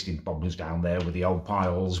pre-existing problems down there with the old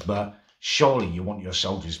piles, but surely you want your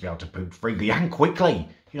soldiers to be able to poop freely and quickly.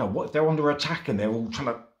 You know, what if they're under attack and they're all trying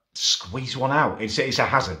to squeeze one out? It's a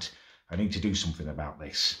hazard. I need to do something about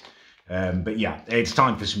this. But yeah, it's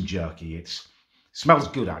time for some jerky. It smells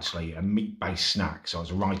good, actually, a meat-based snack, so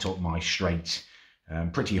it's right up my street.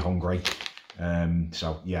 Pretty hungry.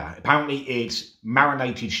 So yeah, apparently it's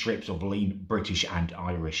marinated strips of lean British and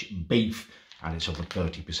Irish beef, and it's over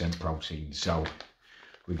 30% protein. So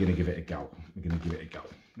we're going to give it a go. We're going to give it a go.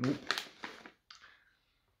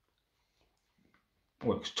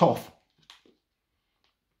 Oh, it's tough.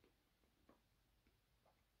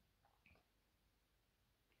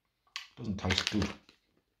 Doesn't taste good.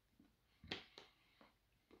 I'm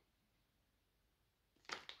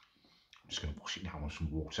just going to wash it down with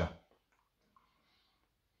some water.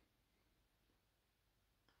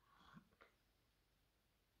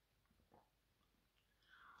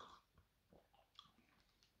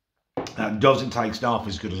 That doesn't taste half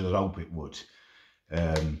as good as I'd hope it would.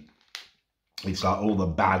 It's like all the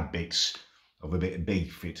bad bits of a bit of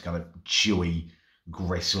beef. It's kind of chewy,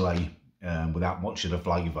 gristly, without much of the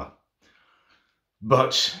flavour.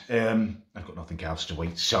 But I've got nothing else to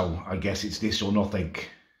eat, so I guess it's this or nothing.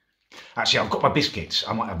 Actually, I've got my biscuits.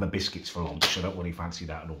 I might have my biscuits for lunch. I don't really fancy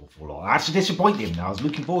that an awful lot. That's disappointing. I was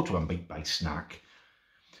looking forward to a meat-based snack.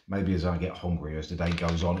 Maybe as I get hungrier, as the day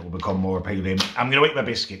goes on, it will become more appealing. I'm going to eat my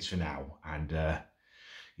biscuits for now and,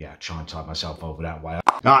 yeah, try and tide myself over that way.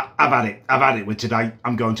 Right, I've had it. I've had it with today.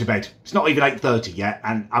 I'm going to bed. It's not even 8:30 yet,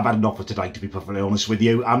 and I've had enough for today, to be perfectly honest with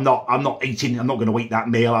you. I'm not eating. I'm not going to eat that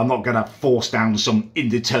meal. I'm not going to force down some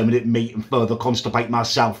indeterminate meat and further constipate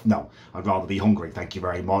myself. No, I'd rather be hungry. Thank you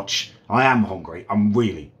very much. I am hungry. I'm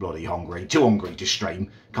really bloody hungry. Too hungry to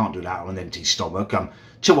stream. Can't do that on an empty stomach. I'm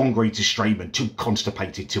too hungry to stream and too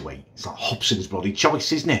constipated to eat. It's like Hobson's bloody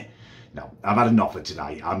choice, isn't it? No, I've had enough for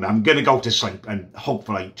today. I'm going to go to sleep, and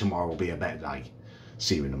hopefully tomorrow will be a better day.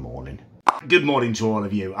 See you in the morning. Good morning to all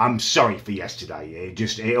of you. I'm sorry for yesterday.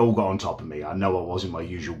 It all got on top of me. I know I wasn't my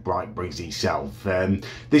usual bright, breezy self.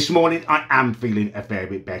 This morning, I am feeling a fair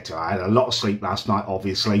bit better. I had a lot of sleep last night,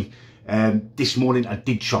 obviously. This morning, I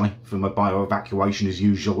did try for my bio-evacuation as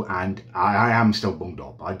usual, and I am still bunged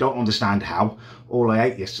up. I don't understand how. All I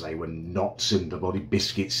ate yesterday were nuts and the bloody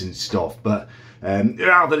biscuits and stuff, but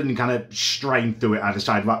rather than kind of strain through it, I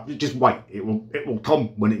decided, right, just wait. It will come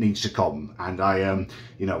when it needs to come. And I,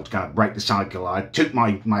 you know, to kind of break the cycle, I took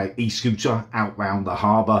my e-scooter out round the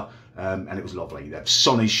harbour, and it was lovely. The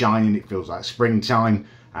sun is shining. It feels like springtime,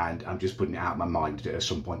 and I'm just putting it out of my mind that at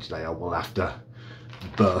some point today I will have to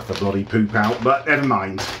birth a bloody poop out, but never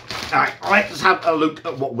mind. Alright, let's have a look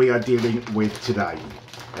at what we are dealing with today.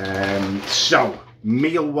 So,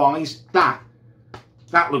 meal-wise, that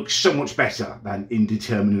looks so much better than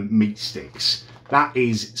indeterminate meat sticks. That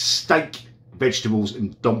is steak, vegetables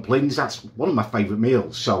and dumplings. That's one of my favourite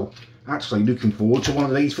meals, so actually looking forward to one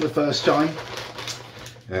of these for the first time.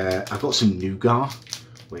 I've got some nougat,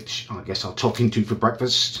 which I guess I'll tuck into for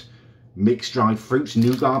breakfast. Mixed dried fruits,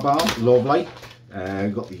 nougat bar, lovely.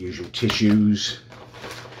 Got the usual tissues.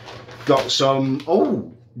 Got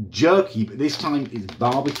some, jerky, but this time it's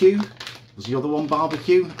barbecue. Was the other one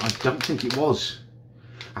barbecue? I don't think it was.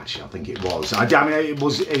 Actually, I think it was. I mean, it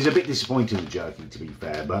was a bit disappointing, the jerky, to be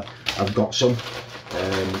fair, but I've got some.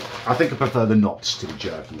 I think I prefer the nuts to the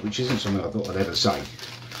jerky, which isn't something I thought I'd ever say.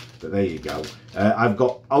 But there you go. I've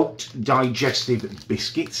got oat digestive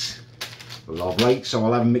biscuits. Lovely. So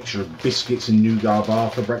I'll have a mixture of biscuits and nougat bar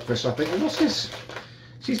for breakfast, I think. And what's this?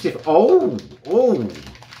 This is different. Oh!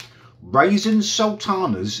 Raisins,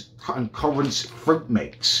 sultanas and currants fruit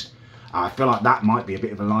mix. I feel like that might be a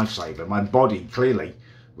bit of a lifesaver. My body, clearly,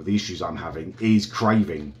 with the issues I'm having, is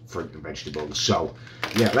craving fruit and vegetables. So,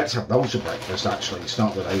 yeah, let's have those for breakfast, actually.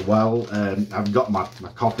 Start the day well. I've got my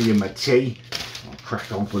coffee and my tea. I'll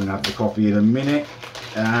crack open and have the coffee in a minute.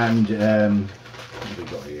 And, what have we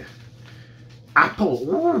got here? Apple.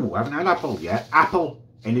 Ooh, I haven't had apple yet. Apple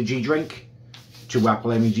energy drink. 2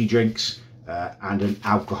 apple energy drinks. And an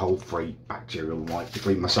alcohol-free bacterial wipe to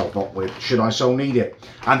clean myself up with, should I so need it.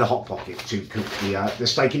 And the hot pocket to cook the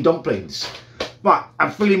steak and dumplings. Right,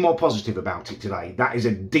 I'm feeling more positive about it today. That is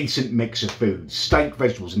a decent mix of food. Steak,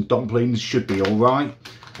 vegetables and dumplings should be all right.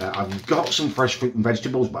 I've got some fresh fruit and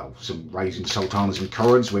vegetables, well, some raisins, sultanas and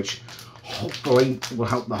currants, which hopefully will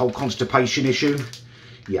help the whole constipation issue.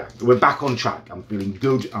 Yeah, we're back on track. I'm feeling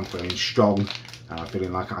good, I'm feeling strong, and I'm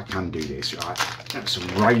feeling like I can do this. Right, some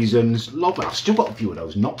raisins, lovely. I've still got a few of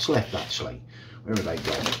those nuts left, actually. Where have they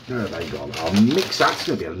gone? Where have they gone? I'll mix that. It's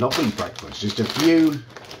going to be a lovely breakfast. Just a few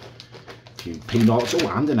peanuts. Oh,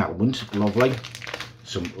 and an almond. Lovely.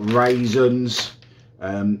 some raisins.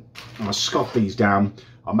 I'll scoff these down.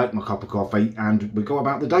 I'll make my cup of coffee and we go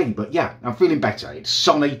about the day. But yeah, I'm feeling better. It's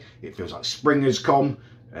sunny. It feels like spring has come.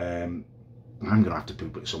 I'm going to have to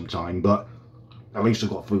poop at some time, but at least I've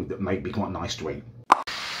got food that may be quite nice to eat.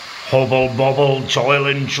 Hubble bubble, toil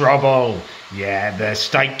and trouble. Yeah, the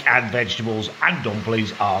steak and vegetables and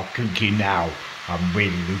dumplings are cooking now. I'm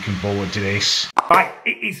really looking forward to this. Right,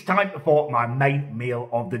 it is time for my main meal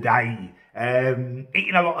of the day.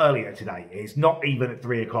 Eating a lot earlier today. It's not even at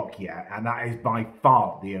 3 o'clock yet, and that is by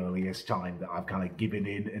far the earliest time that I've kind of given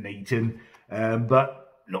in and eaten. But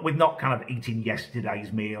with not kind of eating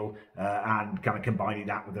yesterday's meal and kind of combining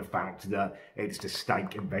that with the fact that it's the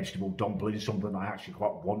steak and vegetable dumplings, something I actually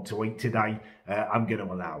quite want to eat today, I'm going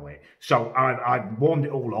to allow it. So I've warmed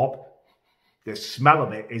it all up. The smell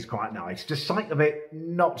of it is quite nice. The sight of it,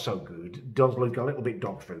 not so good. Does look a little bit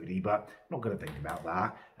dog foody, but not going to think about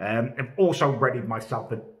that. I've also readied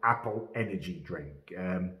myself an apple energy drink.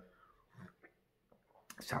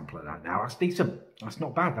 Sample of that now. That's decent. That's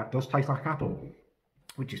not bad. That does taste like apple,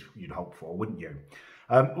 which is you'd hope for, wouldn't you?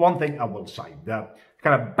 One thing I will say, the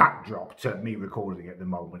kind of backdrop to me recording at the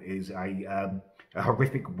moment is a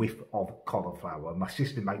horrific whiff of cauliflower. My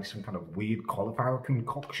sister made some kind of weird cauliflower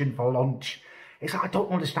concoction for lunch. It's like, I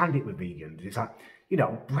don't understand it with vegans. It's like, you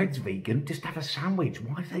know, bread's vegan, just have a sandwich.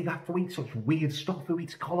 Why do they have to eat such weird stuff? Who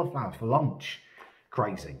eats cauliflower for lunch?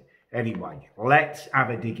 Crazy. Anyway, let's have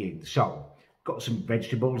a dig in. So, got some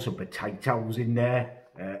vegetables, some potatoes in there.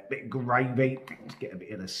 A bit of gravy. Let's get a bit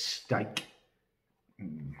of the steak.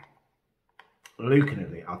 Looking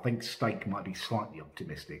at it, I think steak might be slightly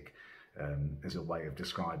optimistic as a way of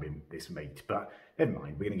describing this meat, but never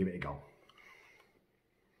mind, we're going to give it a go.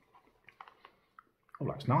 Oh,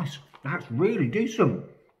 that's nice. That's really decent.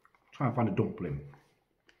 Try and find a dumpling.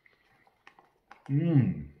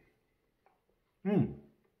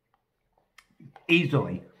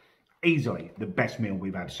 Easily the best meal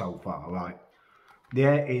we've had so far, right?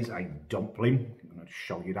 There is a dumpling. I'm going to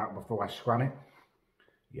show you that before I scran it.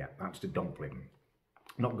 Yeah, that's the dumpling.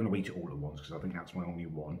 I'm not going to eat it all at once because I think that's my only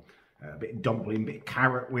one. A bit of dumpling, a bit of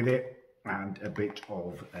carrot with it, and a bit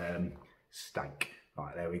of steak.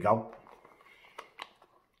 Right, there we go.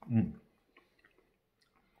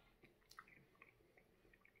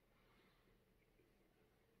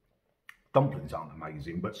 Dumplings aren't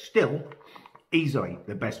amazing, but still, easily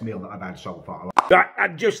the best meal that I've had so far. I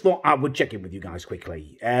just thought I would check in with you guys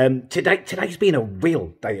quickly. Today's been a real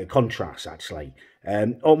day of contrast, actually.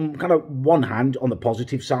 On kind of one hand, on the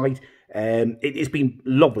positive side, it's been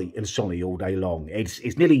lovely and sunny all day long.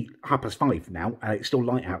 It's nearly 5:30 now, and it's still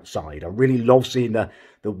light outside. I really love seeing the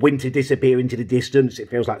winter disappear into the distance. It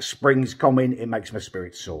feels like spring's coming. It makes my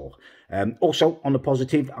spirits soar. Also, on the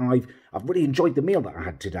positive, I've really enjoyed the meal that I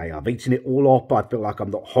had today. I've eaten it all up. I feel like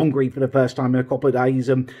I'm not hungry for the first time in a couple of days.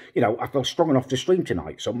 And, you know, I feel strong enough to stream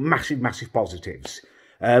tonight. So massive positives.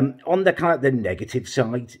 On the kind of the negative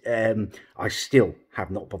side, I still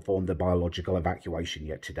have not performed the biological evacuation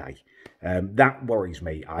yet today. That worries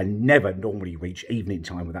me. I never normally reach evening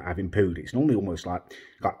time without having pooed. It's normally almost like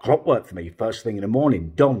clockwork for me. First thing in the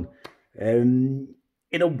morning, done.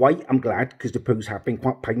 In a way, I'm glad because the poos have been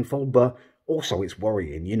quite painful, but also it's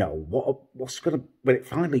worrying. You know, what's gonna when it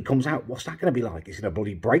finally comes out? What's that gonna be like? Is it gonna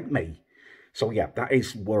bloody break me? So yeah, that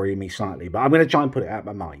is worrying me slightly, but I'm gonna try and put it out of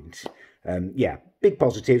my mind. Yeah, big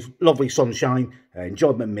positives, lovely sunshine,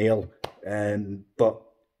 enjoyed my meal, but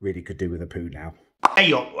really could do with a poo now.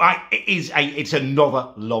 Hey, it's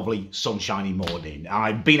another lovely sunshiny morning.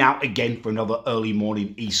 I've been out again for another early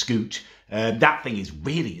morning e-scoot. That thing is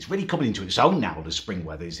really coming into its own now. The spring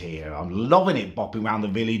weather's here. I'm loving it, bopping around the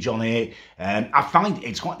village on it. I find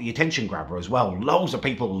it's quite the attention grabber as well. Loads of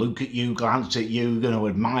people look at you, glance at you, you know,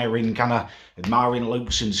 admiring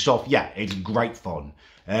looks and stuff. Yeah, it's great fun.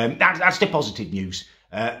 That's the positive news.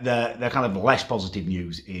 The kind of less positive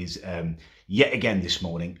news is yet again this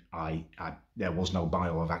morning there was no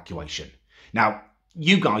bio-evacuation. Now,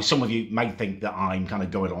 you guys, some of you may think that I'm kind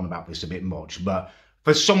of going on about this a bit much, but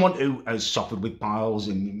for someone who has suffered with piles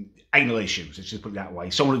and anal issues, let's just put it that way,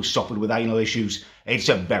 someone who's suffered with anal issues, it's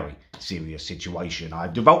a very serious situation. I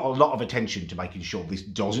devote a lot of attention to making sure this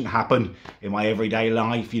doesn't happen in my everyday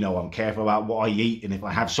life. You know, I'm careful about what I eat, and if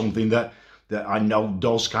I have something that I know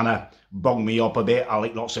does kind of bog me up a bit, I'll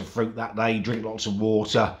eat lots of fruit that day, drink lots of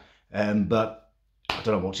water, but I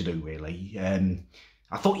don't know what to do really.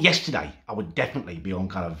 I thought yesterday I would definitely be on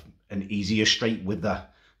kind of an easier street with the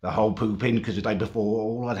whole pooping, because the day before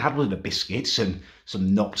all I'd had was the biscuits and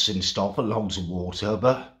some nuts and stuff and loads of water,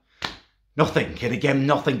 but nothing. And again,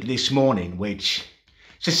 nothing this morning, which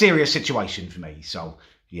it's a serious situation for me. So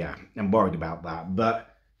Yeah, I'm worried about that,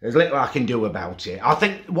 but there's little I can do about it. I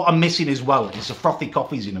think what I'm missing as well is the frothy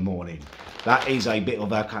coffees in the morning. That is a bit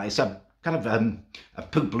of a a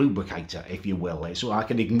poop lubricator, if you will. It's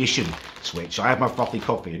like an ignition switch. I have my frothy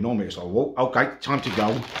coffee, and normally it's like, whoa, okay, time to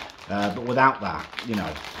go. But without that, you know,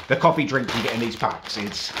 the coffee drink you get in these packs,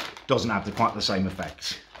 it doesn't have quite the same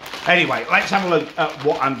effect. Anyway, let's have a look at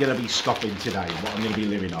what I'm going to be scoffing today, what I'm going to be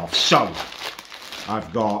living off. So,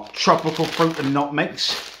 I've got tropical fruit and nut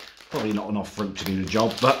mix. Probably not enough fruit to do the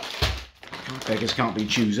job, but beggars can't be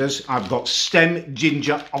choosers. I've got stem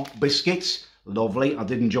ginger oat biscuits. Lovely. I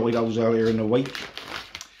did enjoy those earlier in the week.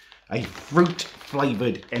 A fruit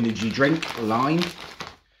flavoured energy drink, lime,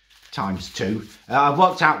 ×2. I've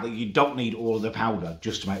worked out that you don't need all of the powder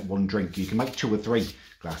just to make one drink. You can make 2 or 3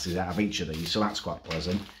 glasses out of each of these, so that's quite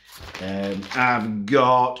pleasant. I've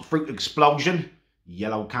got fruit explosion,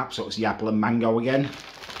 yellow cap, so it's the apple and mango again.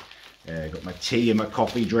 Got my tea and my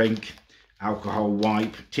coffee drink, alcohol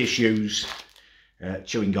wipe, tissues,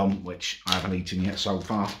 chewing gum, which I haven't eaten yet so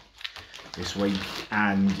far this week.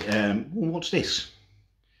 And what's this?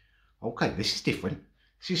 Okay, this is different.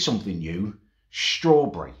 This is something new.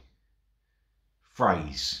 Strawberry,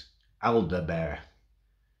 fraise, elderberry,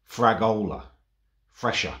 fragola,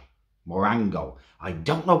 fresher, morango. I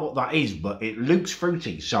don't know what that is, but it looks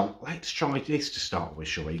fruity. So let's try this to start with,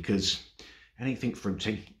 shall we? Because anything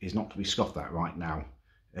fruity is not to be scoffed at right now.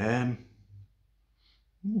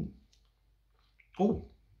 Oh,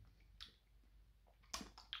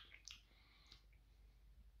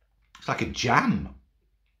 it's like a jam,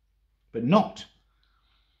 but not.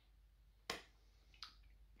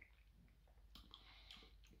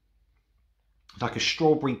 It's like a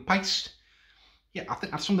strawberry paste. Yeah, I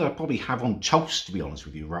think that's something I'd probably have on toast, to be honest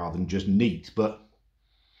with you, rather than just neat, but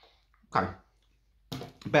okay.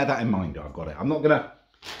 Bear that in mind, I've got it. I'm not going to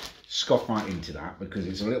scoff right into that because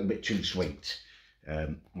it's a little bit too sweet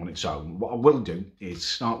on its own. What I will do is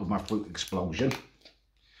start with my fruit explosion.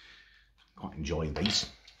 Quite enjoying these.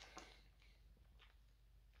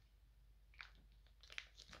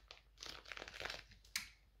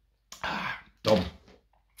 Done.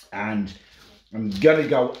 And I'm going to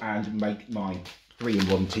go and make my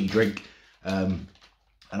 3-in-1 tea drink. And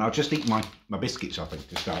I'll just eat my biscuits, I think,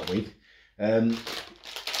 to start with.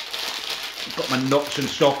 Got my nuts and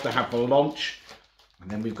stuff to have for lunch.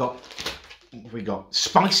 And then we've got, what have we got?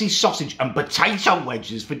 Spicy sausage and potato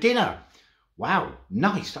wedges for dinner. Wow,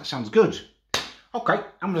 nice, that sounds good. Okay,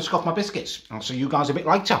 I'm going to scoff my biscuits. I'll see you guys a bit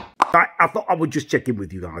later. Right, I thought I would just check in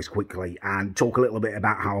with you guys quickly and talk a little bit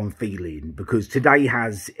about how I'm feeling, because today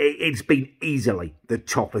it's been easily the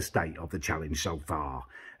toughest day of the challenge so far.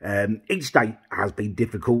 Each day has been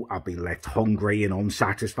difficult. I've been left hungry and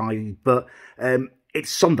unsatisfied, but it's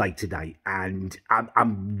Sunday today and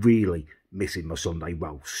I'm really missing my Sunday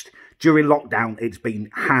roast. During lockdown, it's been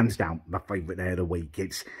hands down my favourite day of the week.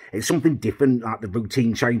 It's something different, like the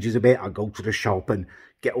routine changes a bit. I go to the shop and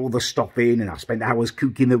get all the stuff in, and I spend hours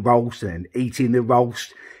cooking the roast and eating the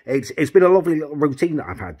roast. It's been a lovely little routine that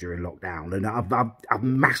I've had during lockdown, and I've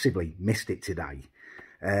massively missed it today.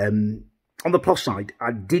 On the plus side,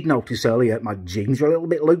 I did notice earlier my jeans were a little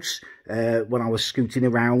bit loose. When I was scooting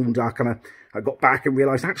around, I got back and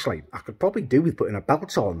realised, actually, I could probably do with putting a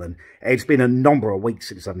belt on. And it's been a number of weeks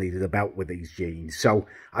since I've needed a belt with these jeans. So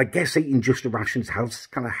I guess eating just the rations has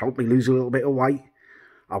kind of helped me lose a little bit of weight.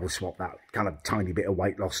 I will swap that kind of tiny bit of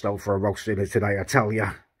weight loss, though, for a roast dinner today, I tell you.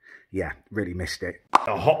 Yeah, really missed it.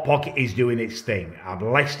 The Hot Pocket is doing its thing.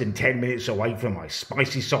 I'm less than 10 minutes away from my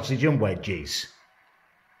spicy sausage and wedges.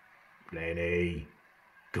 Lenny,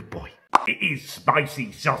 good boy. It is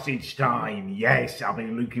spicy sausage time. Yes, I've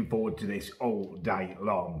been looking forward to this all day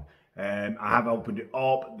long. I have opened it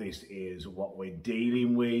up. This is what we're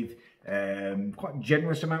dealing with. Quite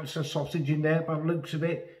generous amounts of sausage in there by the looks of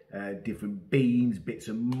it. Different beans, bits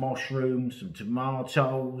of mushrooms, some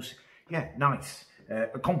tomatoes. Yeah, nice.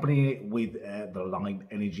 Accompanying it with the lime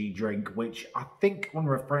energy drink, which I think on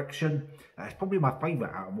reflection, is probably my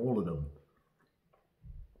favourite out of all of them.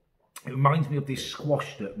 It reminds me of this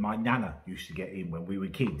squash that my nana used to get in when we were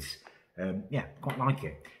kids. Yeah, quite like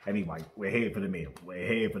it. Anyway, we're here for the meal. We're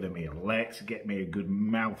here for the meal. Let's get me a good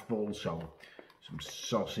mouthful. So, some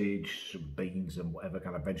sausage, some beans and whatever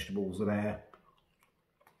kind of vegetables are there.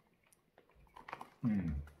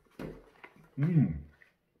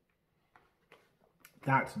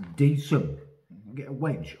 That's decent. I'll get a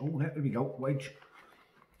wedge. Oh, there we go, wedge.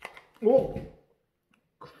 Oh,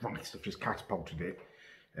 Christ, I've just catapulted it.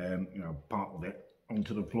 You know, part of it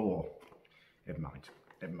onto the floor. Never mind,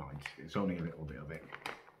 never mind. It's only a little bit of it.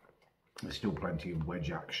 There's still plenty of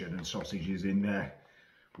wedge action and sausages in there.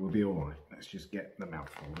 we'll be all right. Let's just get the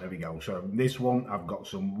mouthful. There we go. So this one, I've got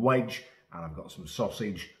some wedge and I've got some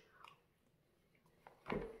sausage.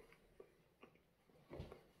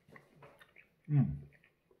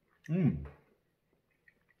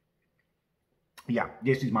 Yeah,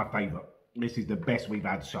 this is my favourite. This is the best we've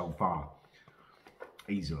had so far.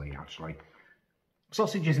 Easily, actually.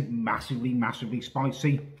 Sausage isn't massively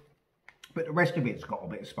spicy, but the rest of it's got a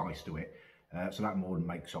bit of spice to it. So that more than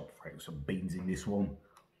makes up for it. Some beans in this one.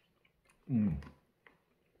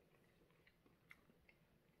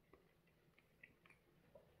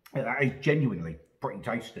 Yeah, that is genuinely pretty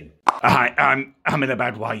tasty. I'm in a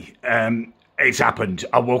bad way. It's happened.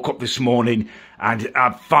 I woke up this morning and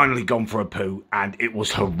I've finally gone for a poo and it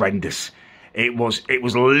was horrendous. It was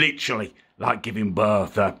literally like giving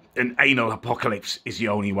birth. An anal apocalypse is the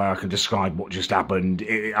only way I can describe what just happened.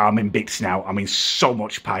 I'm in bits now. I'm in so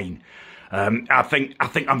much pain. I think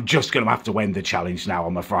I'm just going to have to end the challenge now,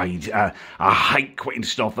 I'm afraid. I hate quitting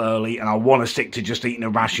stuff early and I want to stick to just eating the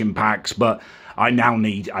ration packs, but I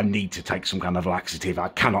need to take some kind of laxative. I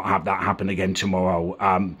cannot have that happen again tomorrow.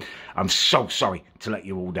 I'm so sorry to let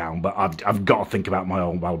you all down, but I've got to think about my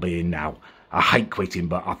own well-being now. I hate quitting,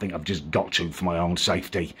 but I think I've just got to for my own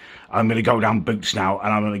safety. I'm going to go down Boots now,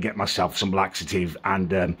 and I'm going to get myself some laxative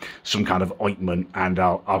and some kind of ointment, and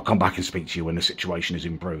I'll come back and speak to you when the situation is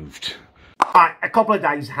improved. Right, a couple of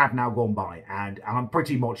days have now gone by and I'm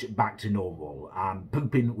pretty much back to normal. I'm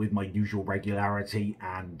pooping with my usual regularity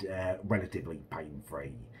and relatively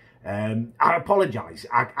pain-free. I apologise.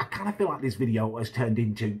 I kind of feel like this video has turned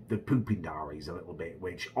into the pooping diaries a little bit,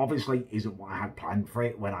 which obviously isn't what I had planned for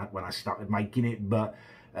it when I started making it. But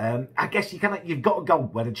I guess you've got to go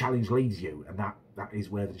where the challenge leads you, and that is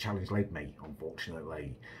where the challenge led me,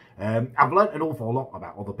 unfortunately. I've learnt an awful lot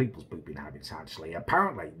about other people's pooping habits, actually.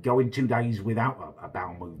 Apparently, going 2 days without a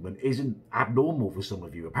bowel movement isn't abnormal for some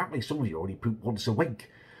of you. Apparently, some of you only poop once a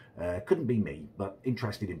week. Couldn't be me, but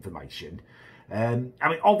interesting information. I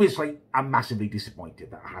mean, obviously, I'm massively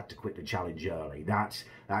disappointed that I had to quit the challenge early. That's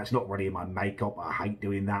not really in my makeup. I hate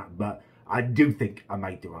doing that, but I do think I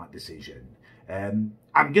made the right decision.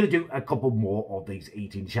 I'm going to do a couple more of these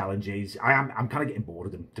eating challenges. I'm kind of getting bored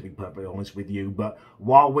of them, to be perfectly honest with you. But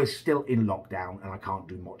while we're still in lockdown and I can't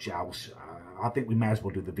do much else, I think we may as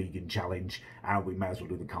well do the vegan challenge and we may as well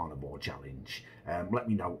do the carnivore challenge. Let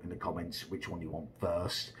me know in the comments which one you want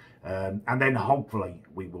first. And then hopefully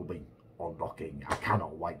we will be unlocking. I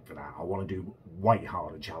cannot wait for that. I want to do way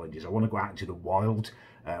harder challenges. I want to go out into the wild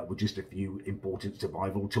with just a few important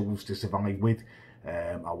survival tools to survive with.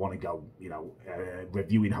 I want to go,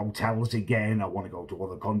 reviewing hotels again. I want to go to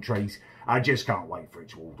other countries. I just can't wait for it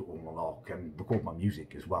to all unlock and record my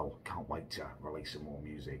music as well. Can't wait to release some more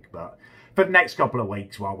music. But for the next couple of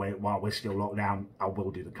weeks, while we're still locked down, I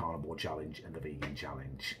will do the carnivore challenge and the vegan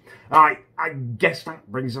challenge. All right, I guess that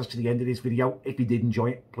brings us to the end of this video. If you did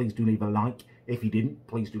enjoy it, please do leave a like. If you didn't,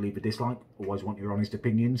 please do leave a dislike. Always want your honest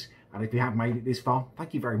opinions. And if you have made it this far,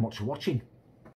 thank you very much for watching.